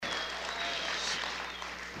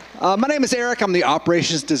My name is Eric. I'm the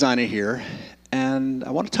operations designer here, and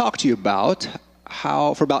I want to talk to you about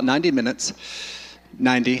how, for about 90 minutes,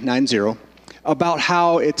 90, about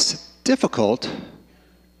how it's difficult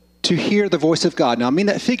to hear the voice of God. Now, I mean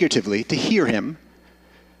that figuratively, to hear him.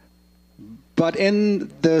 But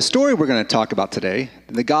in the story we're going to talk about today,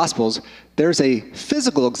 in the Gospels, there's a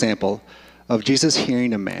physical example of Jesus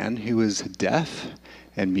hearing a man who was deaf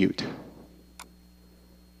and mute.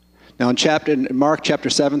 Now in Mark chapter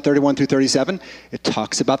 7, 31 through 37, it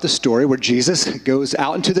talks about the story where Jesus goes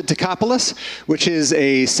out into the Decapolis, which is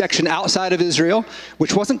a section outside of Israel,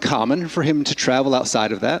 which wasn't common for him to travel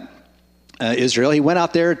outside of that. Israel. He went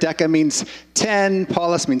out there. Deca means 10.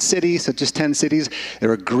 Polis means city, so just 10 cities. There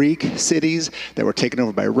were Greek cities that were taken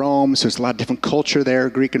over by Rome, so there's a lot of different culture there,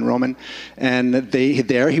 Greek and Roman. And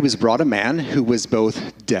there he was brought a man who was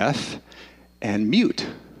both deaf and mute.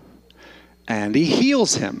 And he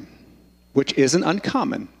heals him, which isn't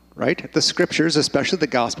uncommon, right? The scriptures, especially the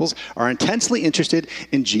Gospels, are intensely interested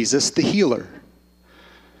in Jesus the healer.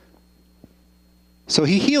 So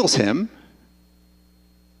he heals him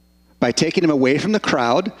by taking him away from the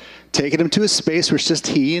crowd, taking him to a space where it's just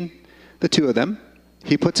he and the two of them.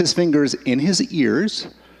 He puts his fingers in his ears.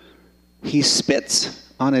 He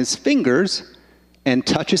spits on his fingers and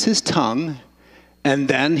touches his tongue. And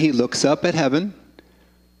then he looks up at heaven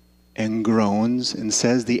and groans and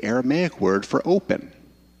says the Aramaic word for open.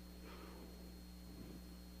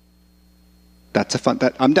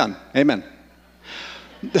 I'm done. Amen.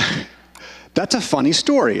 That's a funny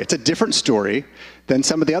story. It's a different story than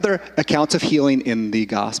some of the other accounts of healing in the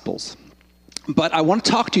Gospels. But I want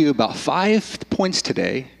to talk to you about 5 points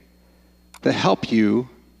today that help you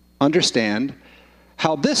understand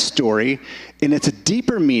how this story, in its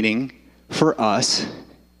deeper meaning for us,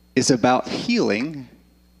 is about healing,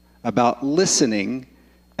 about listening,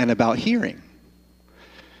 and about hearing.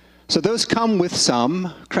 So those come with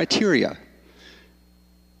some criteria,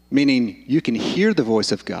 meaning you can hear the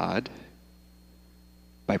voice of God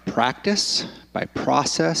by practice, by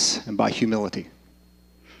process, and by humility.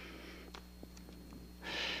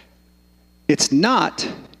 It's not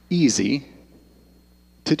easy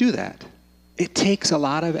to do that. It takes a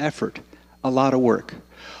lot of effort, a lot of work.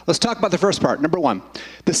 Let's talk about the first part. Number 1,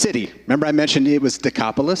 the city. Remember I mentioned it was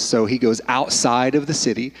Decapolis, so he goes outside of the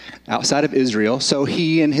city, outside of Israel. So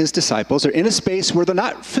he and his disciples are in a space where they're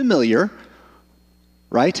not familiar,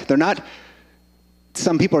 right?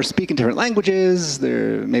 Some people are speaking different languages,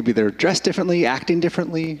 maybe they're dressed differently, acting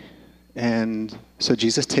differently, and so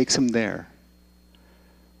Jesus takes them there.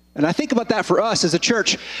 And I think about that for us as a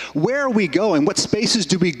church. Where are we going? What spaces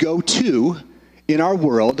do we go to in our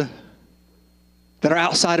world that are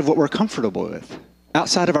outside of what we're comfortable with,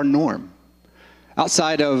 outside of our norm,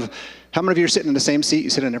 outside of, how many of you are sitting in the same seat you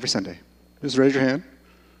sit in every Sunday? Just raise your hand.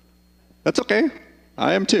 That's okay.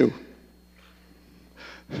 I am too.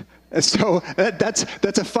 And so that's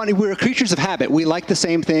a funny, we're creatures of habit. We like the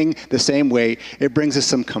same thing the same way. It brings us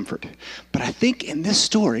some comfort. But I think in this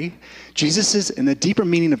story, Jesus is, in the deeper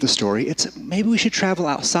meaning of the story, it's maybe we should travel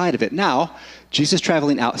outside of it. Now, Jesus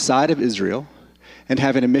traveling outside of Israel and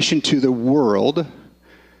having a mission to the world,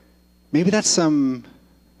 maybe that's some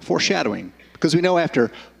foreshadowing. Because we know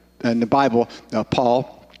in the Bible,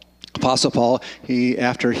 Apostle Paul,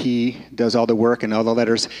 after he does all the work and all the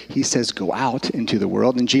letters, he says, go out into the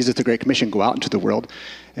world. And Jesus, the Great Commission, go out into the world.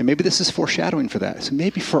 And maybe this is foreshadowing for that. So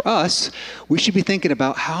maybe for us, we should be thinking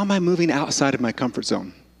about, how am I moving outside of my comfort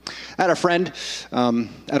zone? I had a friend,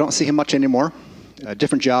 I don't see him much anymore,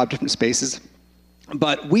 different job, different spaces.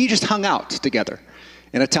 But we just hung out together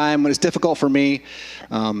in a time when it's difficult for me.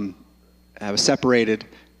 I was separated,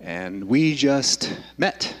 and we just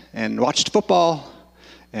met and watched football.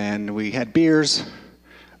 And we had beer,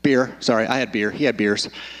 I had beer, he had beers,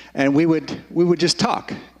 and we would just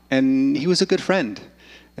talk, and he was a good friend,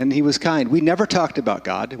 and he was kind. We never talked about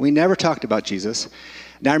God, we never talked about Jesus.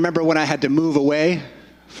 Now I remember when I had to move away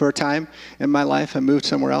for a time in my life, I moved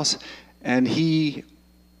somewhere else, and he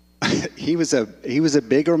was a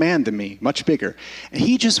bigger man than me, much bigger, and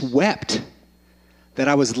he just wept that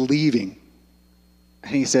I was leaving.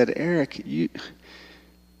 And he said, Eric, you've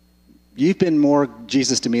been more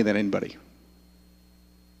Jesus to me than anybody.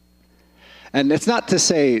 And it's not to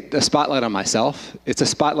say a spotlight on myself. It's a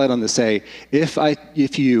spotlight on to say, if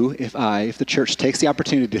the church takes the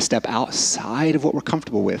opportunity to step outside of what we're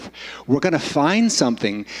comfortable with, we're going to find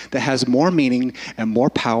something that has more meaning and more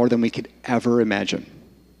power than we could ever imagine.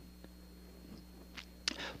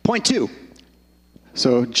 Point 2.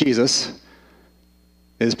 So Jesus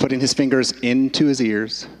is putting his fingers into his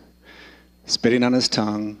ears, spitting on his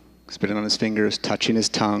tongue, spitting on his fingers, touching his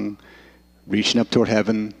tongue, reaching up toward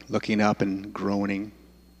heaven, looking up and groaning.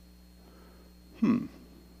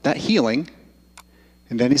 That healing,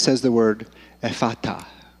 and then he says the word ephata,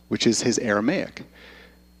 which is his Aramaic,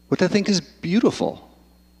 which I think is beautiful.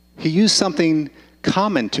 He used something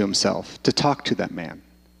common to himself to talk to that man.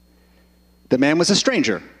 The man was a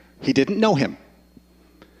stranger. He didn't know him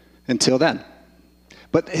until then.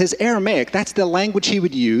 But his Aramaic, that's the language he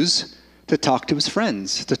would use to talk to his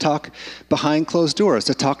friends, to talk behind closed doors,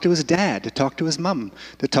 to talk to his dad, to talk to his mom,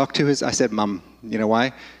 to talk to his, I said mom, you know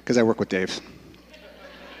why? Because I work with Dave.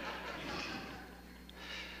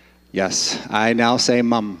 Yes, I now say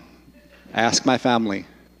mom. Ask my family.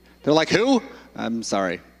 They're like, who? I'm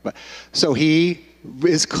sorry. But so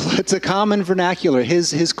it's a common vernacular,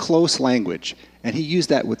 his close language. And he used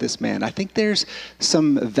that with this man. I think there's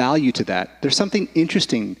some value to that. There's something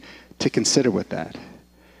interesting to consider with that.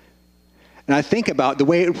 And I think about the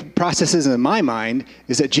way it processes in my mind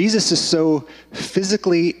is that Jesus is so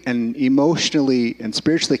physically and emotionally and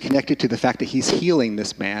spiritually connected to the fact that he's healing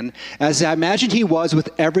this man, as I imagine he was with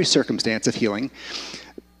every circumstance of healing.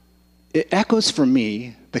 It echoes for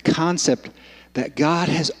me the concept that God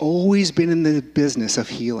has always been in the business of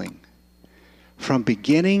healing. From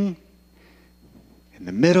beginning, in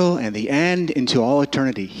the middle, and the end, into all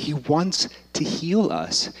eternity. He wants to heal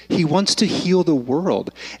us. He wants to heal the world.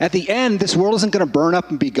 At the end, this world isn't going to burn up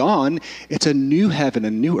and be gone. It's a new heaven, a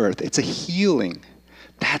new earth. It's a healing.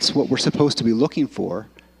 That's what we're supposed to be looking for.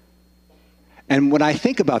 And when I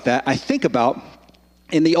think about that, I think about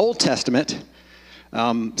in the Old Testament,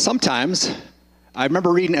 sometimes I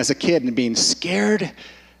remember reading as a kid and being scared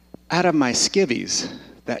out of my skivvies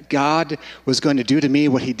that God was going to do to me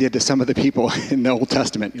what he did to some of the people in the Old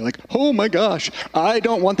Testament. You're like, oh my gosh, I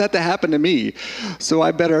don't want that to happen to me. So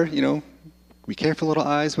I better, be careful, little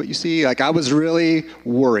eyes, what you see. Like, I was really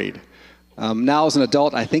worried. Now as an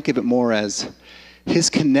adult, I think of it more as his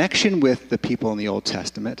connection with the people in the Old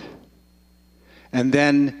Testament. And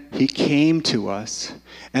then he came to us.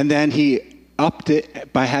 And then he upped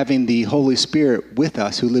it by having the Holy Spirit with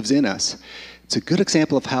us who lives in us. It's a good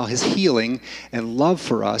example of how his healing and love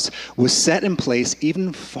for us was set in place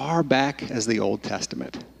even far back as the Old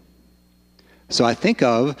Testament. So I think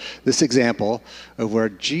of this example of where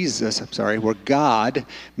God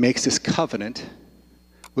makes this covenant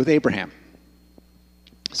with Abraham.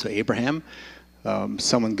 So Abraham,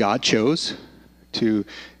 someone God chose to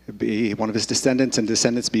be one of his descendants and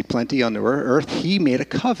descendants be plenty on the earth, he made a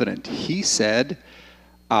covenant. He said,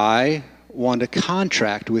 I want a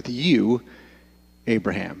contract with you,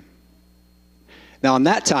 Abraham. Now, in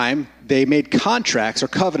that time, they made contracts or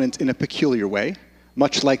covenants in a peculiar way,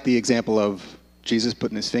 much like the example of Jesus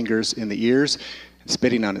putting his fingers in the ears, and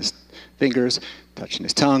spitting on his fingers, touching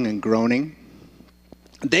his tongue, and groaning.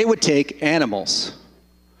 They would take animals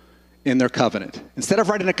in their covenant. Instead of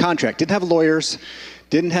writing a contract, didn't have lawyers,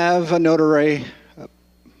 didn't have a notary,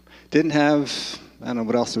 didn't have, I don't know,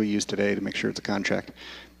 what else do we use today to make sure it's a contract?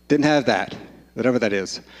 Didn't have that, whatever that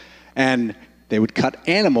is. And they would cut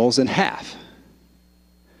animals in half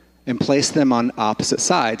and place them on opposite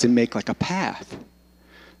sides and make like a path.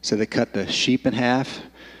 So they cut the sheep in half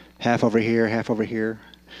over here,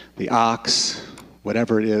 the ox,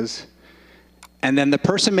 whatever it is. And then the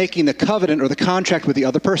person making the covenant or the contract with the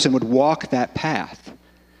other person would walk that path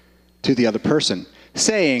to the other person,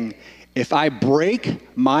 saying, if I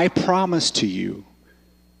break my promise to you,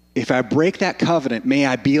 if I break that covenant, may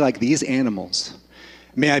I be like these animals.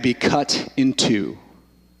 May I be cut in two.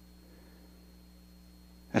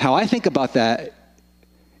 And how I think about that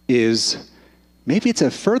is, maybe it's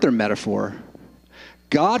a further metaphor.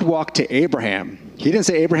 God walked to Abraham. He didn't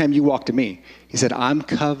say, Abraham, you walk to me. He said, I'm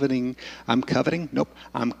covenanting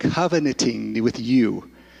with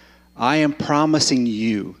you. I am promising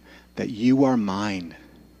you that you are mine,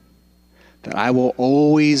 that I will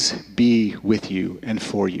always be with you and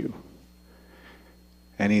for you.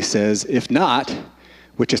 And he says, if not,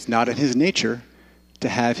 which is not in his nature, to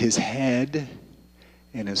have his head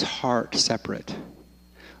and his heart separate,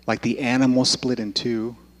 like the animal split in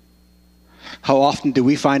two. How often do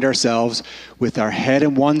we find ourselves with our head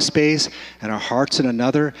in one space and our hearts in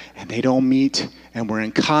another, and they don't meet, and we're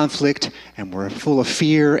in conflict, and we're full of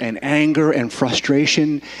fear and anger and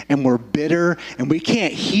frustration, and we're bitter, and we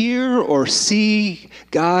can't hear or see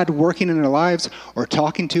God working in our lives or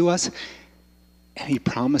talking to us. And he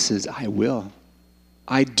promises, I will.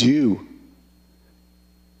 I do.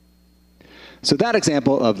 So that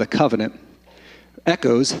example of the covenant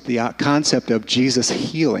echoes the concept of Jesus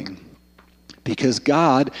healing. Because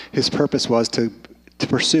God, his purpose was to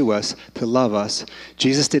pursue us, to love us.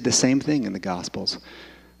 Jesus did the same thing in the Gospels.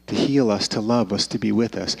 to heal us, to love us, to be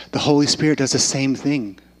with us. The Holy Spirit does the same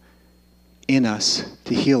thing in us,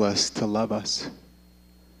 to heal us, to love us.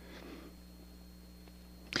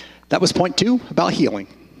 That was point 2 about healing.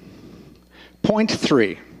 Point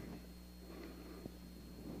 3.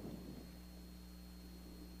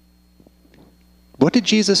 What did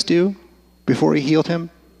Jesus do before he healed him?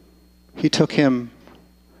 He took him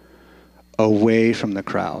away from the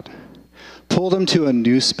crowd, pulled him to a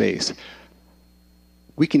new space.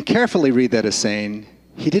 We can carefully read that as saying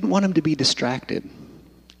he didn't want him to be distracted.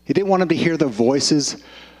 He didn't want him to hear the voices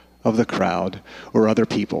of the crowd or other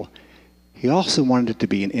people. He also wanted it to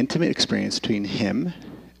be an intimate experience between him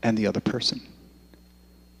and the other person.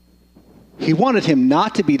 He wanted him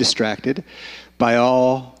not to be distracted by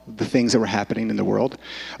all the things that were happening in the world,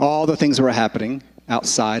 all the things that were happening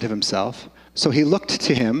outside of himself. So he looked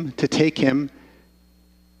to him to take him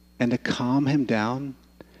and to calm him down,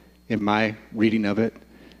 in my reading of it,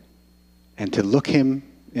 and to look him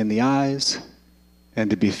in the eyes and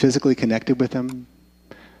to be physically connected with him,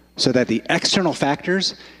 so that the external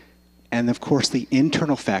factors and, of course, the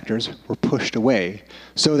internal factors were pushed away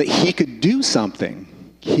so that he could do something.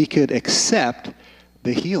 He could accept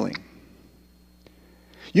the healing.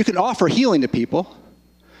 You can offer healing to people.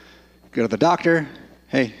 Go to the doctor.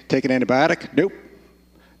 Hey, take an antibiotic? Nope,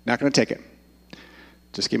 not going to take it.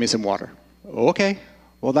 Just give me some water. Okay,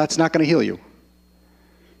 well, that's not going to heal you.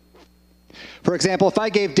 For example, if I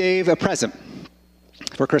gave Dave a present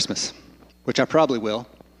for Christmas, which I probably will,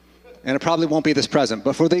 and it probably won't be this present,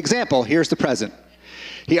 but for the example, here's the present.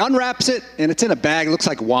 He unwraps it, and it's in a bag. It looks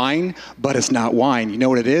like wine, but it's not wine. You know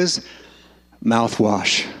what it is?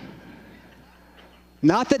 Mouthwash.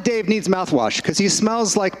 Not that Dave needs mouthwash, because he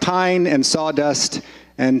smells like pine and sawdust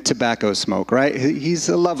and tobacco smoke, right? He's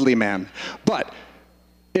a lovely man. But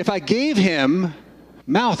if I gave him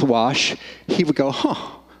mouthwash, he would go,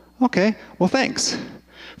 okay, well, thanks.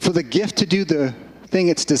 For the gift to do the thing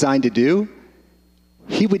it's designed to do,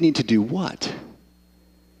 he would need to do what?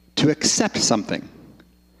 To accept something.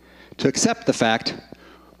 To accept the fact,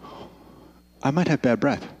 I might have bad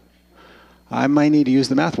breath. I might need to use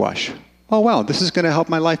the mouthwash. Oh, wow, this is going to help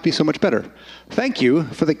my life be so much better. Thank you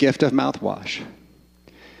for the gift of mouthwash.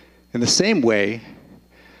 In the same way,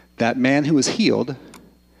 that man who was healed,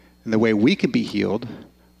 and the way we can be healed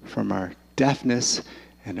from our deafness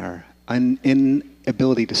and our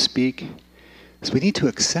inability to speak, is we need to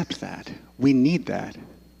accept that. We need that.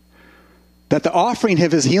 That the offering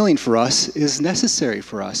of his healing for us is necessary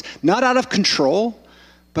for us. Not out of control,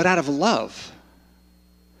 but out of love.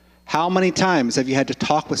 How many times have you had to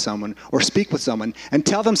talk with someone or speak with someone and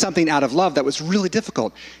tell them something out of love that was really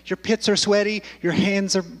difficult? Your pits are sweaty, your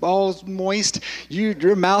hands are all moist,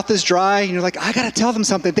 your mouth is dry, and you're like, I got to tell them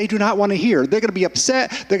something they do not want to hear. They're going to be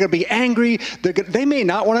upset, they're going to be angry, they may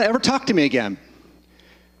not want to ever talk to me again.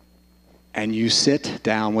 And you sit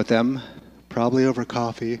down with them, probably over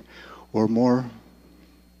coffee, or more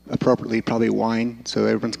appropriately, probably wine, so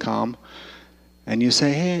everyone's calm. And you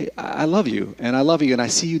say, hey, I love you, and I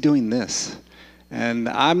see you doing this. And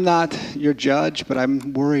I'm not your judge, but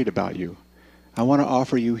I'm worried about you. I want to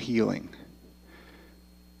offer you healing.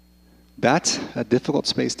 That's a difficult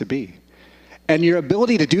space to be. And your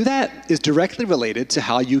ability to do that is directly related to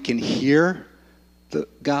how you can hear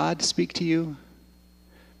God speak to you.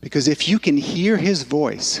 Because if you can hear his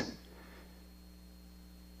voice,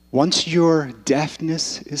 once your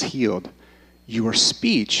deafness is healed, your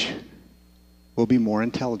speech will be more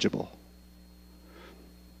intelligible.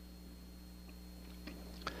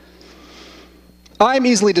 I'm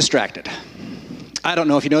easily distracted. I don't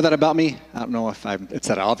know if you know that about me. I don't know if it's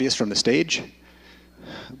that obvious from the stage,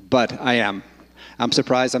 but I am. I'm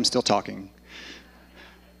surprised I'm still talking.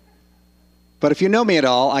 But if you know me at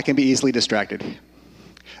all, I can be easily distracted.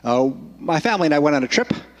 My family and I went on a trip,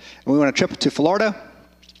 and we went on a trip to Florida,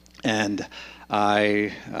 and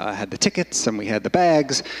I had the tickets, and we had the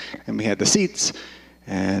bags, and we had the seats,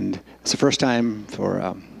 and it's the first time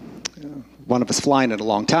for one of us flying in a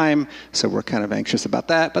long time, so we're kind of anxious about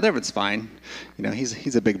that, but everyone's fine. You know,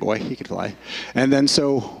 he's a big boy, he can fly. And then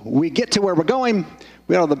so we get to where we're going,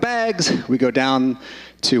 we have all the bags, we go down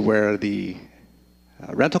to where the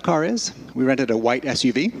rental car is. We rented a white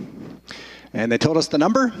SUV, and they told us the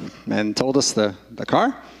number and told us the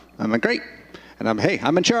car. I'm like, great. And hey,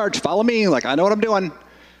 I'm in charge, follow me, like I know what I'm doing.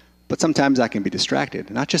 But sometimes I can be distracted,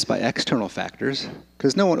 not just by external factors,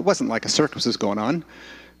 because it wasn't like a circus was going on.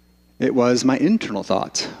 It was my internal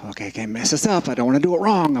thoughts. Okay, I can't mess this up, I don't want to do it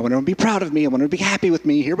wrong, I want to be proud of me, I want to be happy with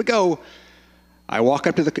me, here we go. I walk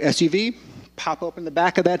up to the SUV, pop open the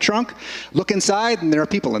back of that trunk, look inside, and there are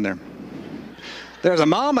people in there. There's a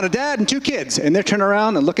mom and a dad and 2 kids. And they turn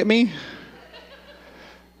around and look at me.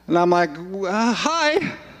 And I'm like,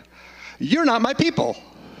 hi, you're not my people.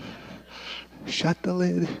 Shut the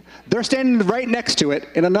lid. They're standing right next to it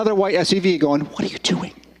in another white SUV going, what are you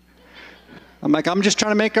doing? I'm like, I'm just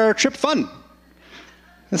trying to make our trip fun.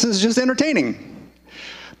 This is just entertaining.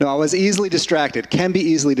 No, I was easily distracted, can be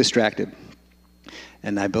easily distracted.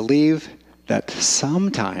 And I believe that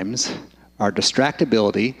sometimes our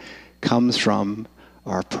distractibility comes from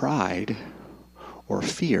our pride or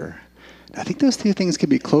fear. I think those 2 things can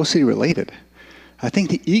be closely related. I think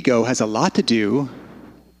the ego has a lot to do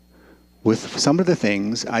with some of the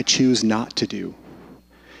things I choose not to do.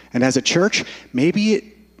 And as a church,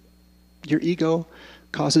 maybe your ego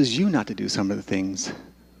causes you not to do some of the things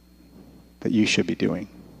that you should be doing.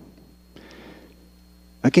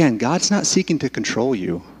 Again, God's not seeking to control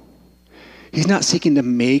you. He's not seeking to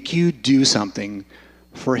make you do something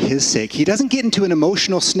for his sake. He doesn't get into an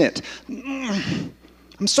emotional snit.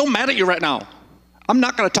 I'm so mad at you right now. I'm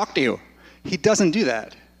not going to talk to you. He doesn't do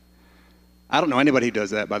that. I don't know anybody who does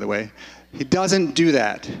that, by the way. He doesn't do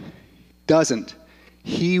that. Doesn't.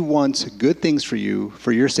 He wants good things for you,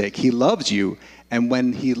 for your sake. He loves you. And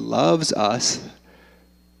when he loves us,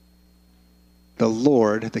 the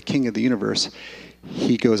Lord, the King of the universe,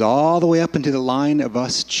 he goes all the way up into the line of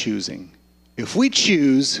us choosing. If we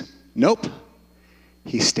choose, nope,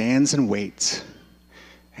 he stands and waits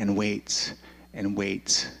and waits and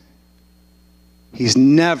waits. He's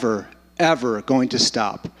never, ever going to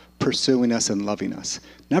stop pursuing us and loving us.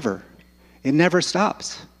 Never. It never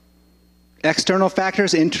stops. External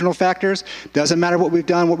factors, internal factors, doesn't matter what we've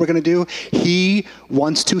done, what we're going to do. He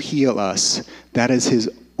wants to heal us. That is his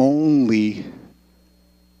only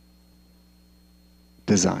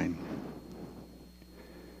design.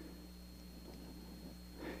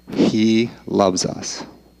 He loves us.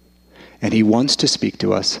 And he wants to speak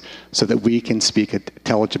to us so that we can speak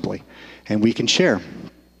intelligibly and we can share.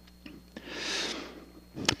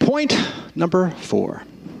 Point number 4,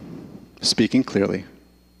 speaking clearly.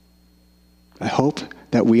 I hope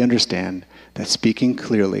that we understand that speaking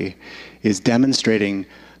clearly is demonstrating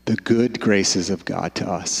the good graces of God to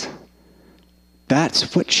us.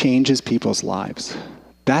 That's what changes people's lives.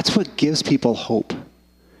 That's what gives people hope.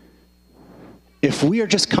 If we are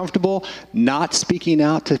just comfortable not speaking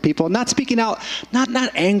out to people, not speaking out, not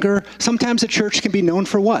anger. Sometimes the church can be known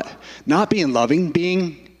for what? Not being loving,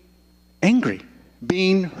 being angry,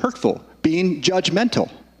 being hurtful, being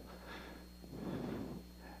judgmental.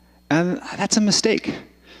 And that's a mistake.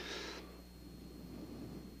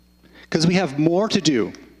 Because we have more to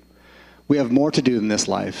do. We have more to do in this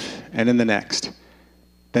life and in the next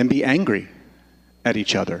than be angry at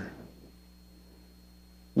each other.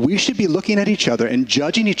 We should be looking at each other and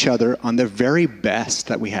judging each other on the very best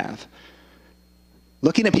that we have.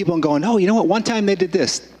 Looking at people and going, oh, you know what? One time they did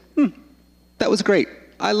this. That was great.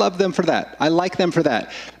 I love them for that. I like them for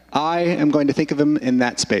that. I am going to think of them in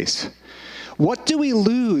that space. What do we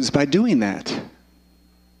lose by doing that?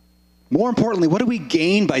 More importantly, what do we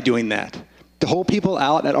gain by doing that? To hold people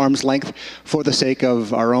out at arm's length for the sake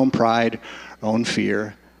of our own pride, our own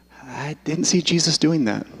fear. I didn't see Jesus doing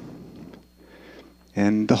that.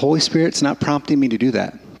 And the Holy Spirit's not prompting me to do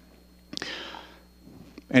that.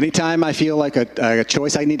 Anytime I feel like a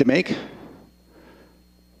choice I need to make,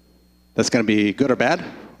 that's going to be good or bad,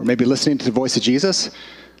 or maybe listening to the voice of Jesus,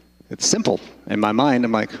 it's simple. In my mind,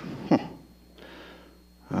 I'm like,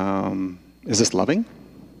 is this loving?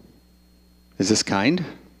 Is this kind?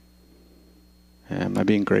 Am I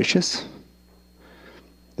being gracious?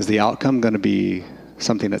 Is the outcome going to be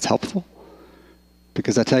something that's helpful?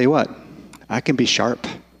 Because I tell you what, I can be sharp.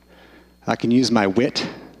 I can use my wit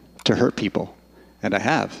to hurt people, and I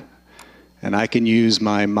have. And I can use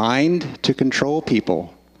my mind to control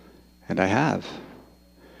people, and I have.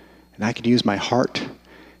 And I can use my heart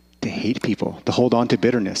to hate people, to hold on to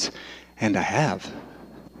bitterness, and I have.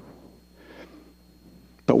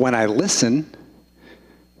 But when I listen,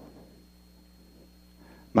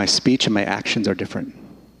 my speech and my actions are different.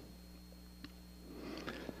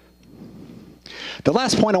 The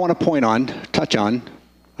last point I want to touch on,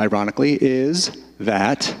 ironically, is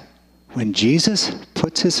that when Jesus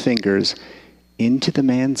puts his fingers into the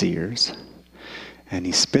man's ears, and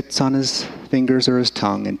he spits on his fingers or his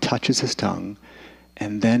tongue and touches his tongue,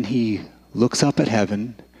 and then he looks up at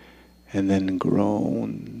heaven and then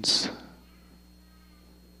groans.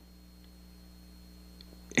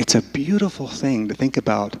 It's a beautiful thing to think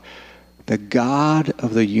about the God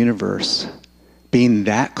of the universe being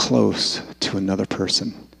that close to another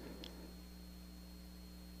person.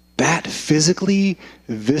 That physically,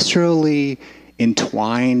 viscerally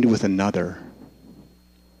entwined with another.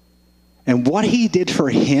 And what he did for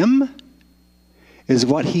him is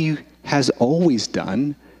what he has always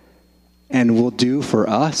done and will do for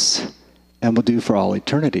us and will do for all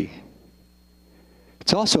eternity.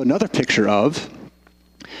 It's also another picture of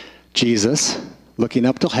Jesus looking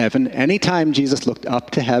up to heaven. Anytime Jesus looked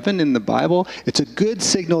up to heaven in the Bible, it's a good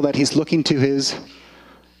signal that he's looking to his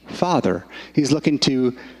Father. He's looking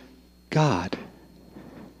to God.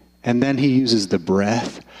 And then he uses the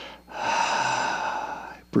breath,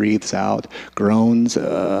 breathes out, groans,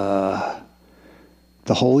 the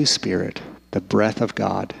Holy Spirit, the breath of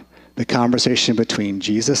God, the conversation between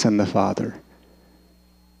Jesus and the Father.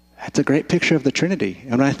 That's a great picture of the Trinity.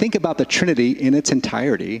 And when I think about the Trinity in its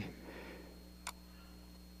entirety,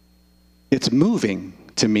 it's moving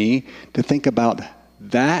to me to think about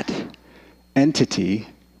that entity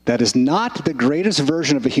that is not the greatest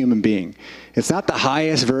version of a human being. It's not the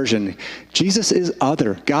highest version. Jesus is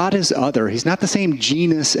other. God is other. He's not the same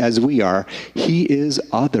genus as we are. He is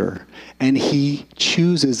other. And he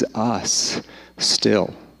chooses us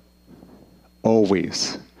still,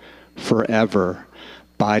 always, forever,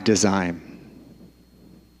 by design.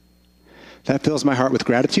 That fills my heart with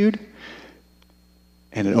gratitude,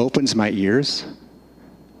 and it opens my ears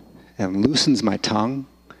and loosens my tongue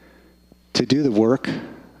to do the work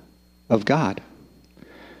of God,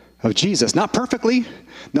 of Jesus. Not perfectly,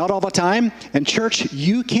 not all the time. And church,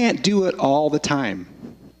 you can't do it all the time.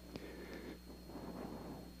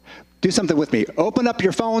 Do something with me. Open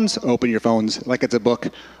your phones like it's a book.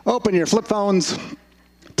 Open your flip phones.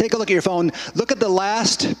 Take a look at your phone. Look at the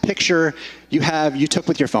last picture you took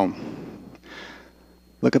with your phone.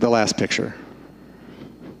 Look at the last picture.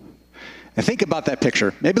 And think about that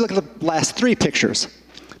picture. Maybe look at the last 3 pictures.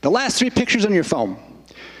 The last 3 pictures on your phone.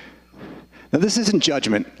 Now, this isn't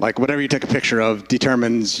judgment. Like, whatever you took a picture of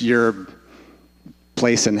determines your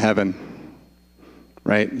place in heaven,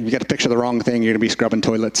 right? If you got to picture the wrong thing, you're going to be scrubbing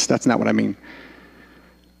toilets. That's not what I mean.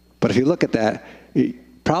 But if you look at that,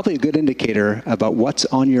 probably a good indicator about what's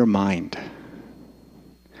on your mind,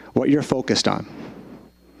 what you're focused on.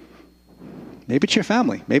 Maybe it's your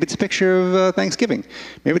family. Maybe it's a picture of Thanksgiving.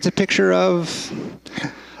 Maybe it's a picture of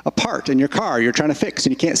a part in your car you're trying to fix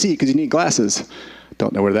and you can't see because you need glasses.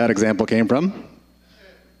 Don't know where that example came from.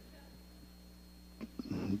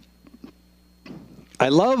 I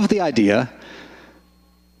love the idea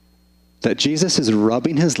that Jesus is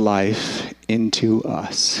rubbing his life into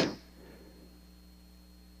us.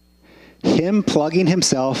 Him plugging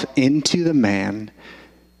himself into the man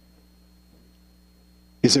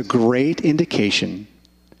is a great indication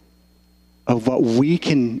of what we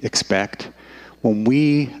can expect when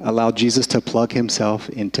we allow Jesus to plug himself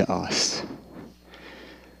into us.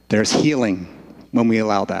 There's healing when we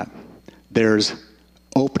allow that. There's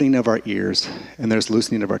opening of our ears, and there's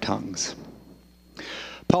loosening of our tongues.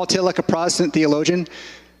 Paul Tillich, a Protestant theologian,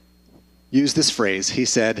 used this phrase. He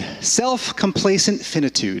said, "Self-complacent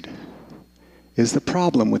finitude is the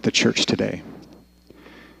problem with the church today."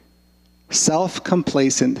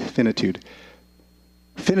 Self-complacent finitude.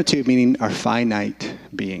 Finitude meaning our finite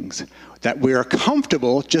beings. That we are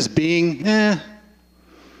comfortable just being, I'm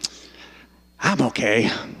okay.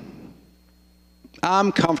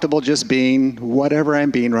 I'm comfortable just being whatever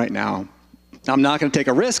I'm being right now. I'm not going to take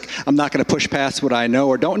a risk. I'm not going to push past what I know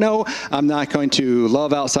or don't know. I'm not going to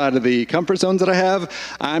love outside of the comfort zones that I have.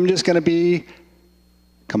 I'm just going to be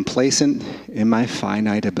complacent in my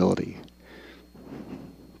finite ability.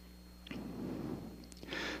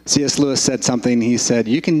 C.S. Lewis said something. He said,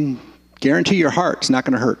 you can guarantee your heart's not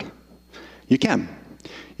going to hurt. You can.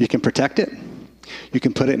 You can protect it. You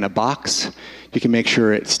can put it in a box. You can make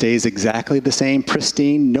sure it stays exactly the same,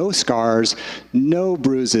 pristine, no scars, no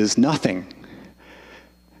bruises, nothing.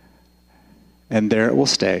 And there it will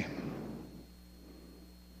stay.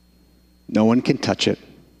 No one can touch it.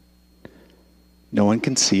 No one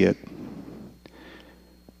can see it.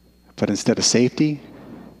 But instead of safety,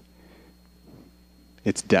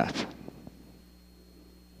 it's death.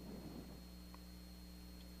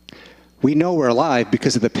 We know we're alive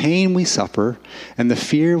because of the pain we suffer and the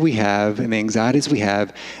fear we have and the anxieties we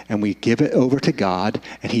have, and we give it over to God,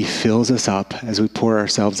 and he fills us up as we pour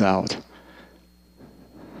ourselves out.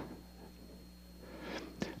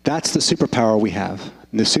 That's the superpower we have.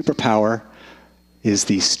 And the superpower is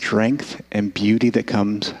the strength and beauty that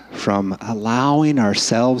comes from allowing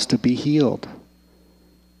ourselves to be healed.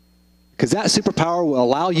 Because that superpower will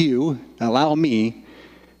allow me,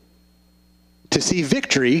 to see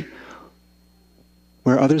victory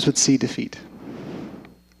where others would see defeat.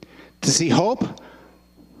 To see hope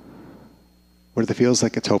where it feels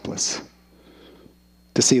like it's hopeless.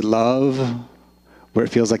 To see love where it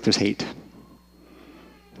feels like there's hate.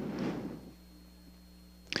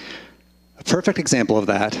 A perfect example of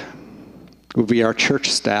that would be our church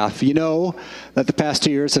staff. You know that the past 2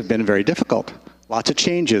 years have been very difficult. Lots of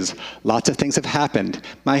changes. Lots of things have happened.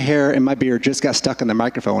 My hair and my beard just got stuck in the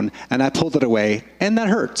microphone, and I pulled it away, and that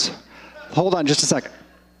hurts. Hold on just a second.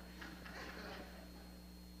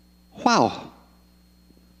 Wow.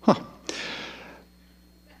 Huh.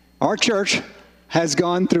 Our church has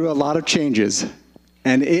gone through a lot of changes,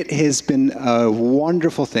 and it has been a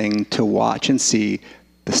wonderful thing to watch and see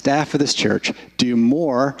the staff of this church do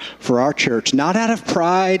more for our church, not out of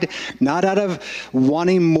pride, not out of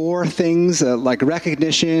wanting more things like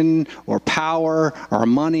recognition or power or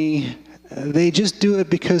money. They just do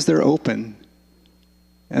it because they're open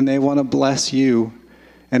and they want to bless you.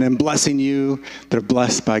 And in blessing you, they're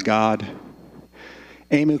blessed by God.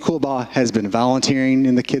 Amy Kulba has been volunteering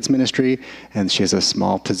in the kids ministry, and she has a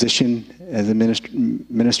small position as a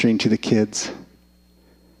ministering to the kids.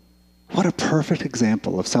 What a perfect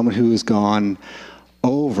example of someone who has gone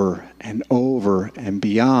over and over and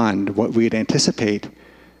beyond what we'd anticipate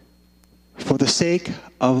for the sake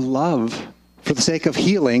of love, for the sake of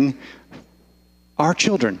healing our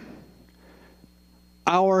children.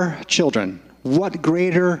 Our children. What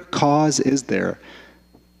greater cause is there?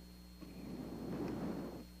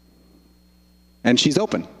 And she's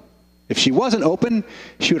open. If she wasn't open,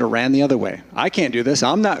 she would have ran the other way. I can't do this.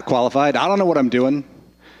 I'm not qualified. I don't know what I'm doing.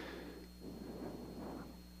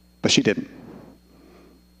 But she didn't.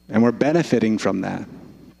 And we're benefiting from that.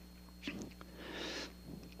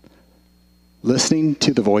 Listening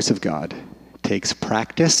to the voice of God takes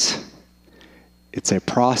practice. It's a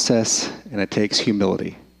process, and it takes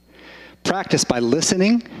humility. Practice by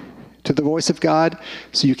listening to the voice of God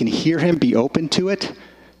so you can hear him, be open to it,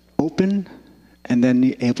 open, and then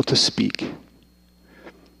be able to speak.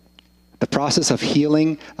 The process of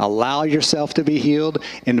healing, allow yourself to be healed,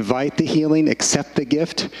 invite the healing, accept the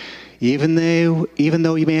gift, even though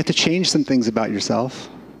you may have to change some things about yourself.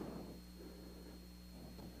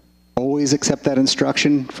 Always accept that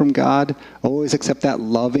instruction from God. Always accept that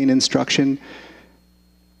loving instruction,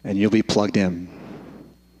 and you'll be plugged in.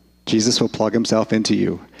 Jesus will plug himself into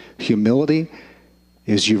you. Humility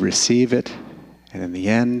is you receive it, and in the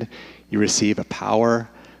end, you receive a power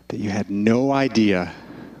that you had no idea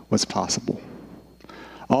was possible.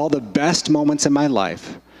 All the best moments in my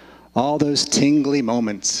life, all those tingly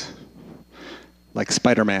moments, like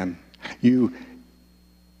Spider-Man,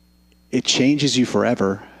 it changes you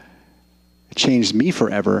forever. It changed me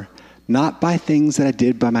forever, not by things that I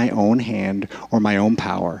did by my own hand or my own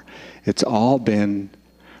power. It's all been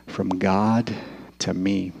from God to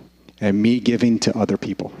me, and me giving to other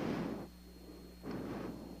people.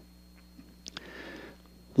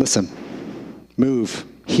 Listen, move,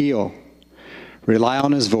 heal, rely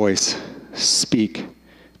on his voice, speak,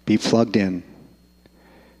 be plugged in,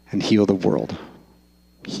 and heal the world.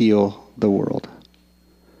 Heal the world.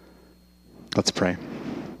 Let's pray.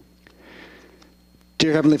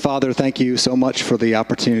 Dear Heavenly Father, thank you so much for the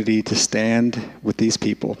opportunity to stand with these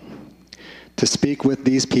people, to speak with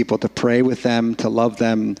these people, to pray with them, to love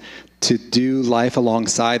them, to do life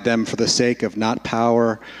alongside them for the sake of not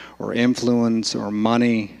power or influence or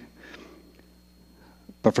money,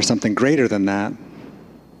 but for something greater than that,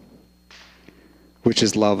 which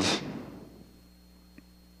is love.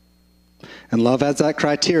 And love has that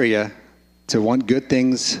criteria to want good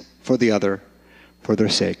things for the other, for their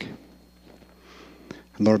sake.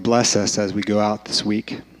 And Lord, bless us as we go out this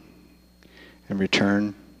week and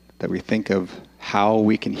return, that we think of how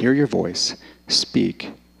we can hear your voice,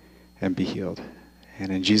 speak, and be healed.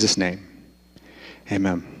 And in Jesus' name,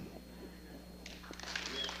 amen.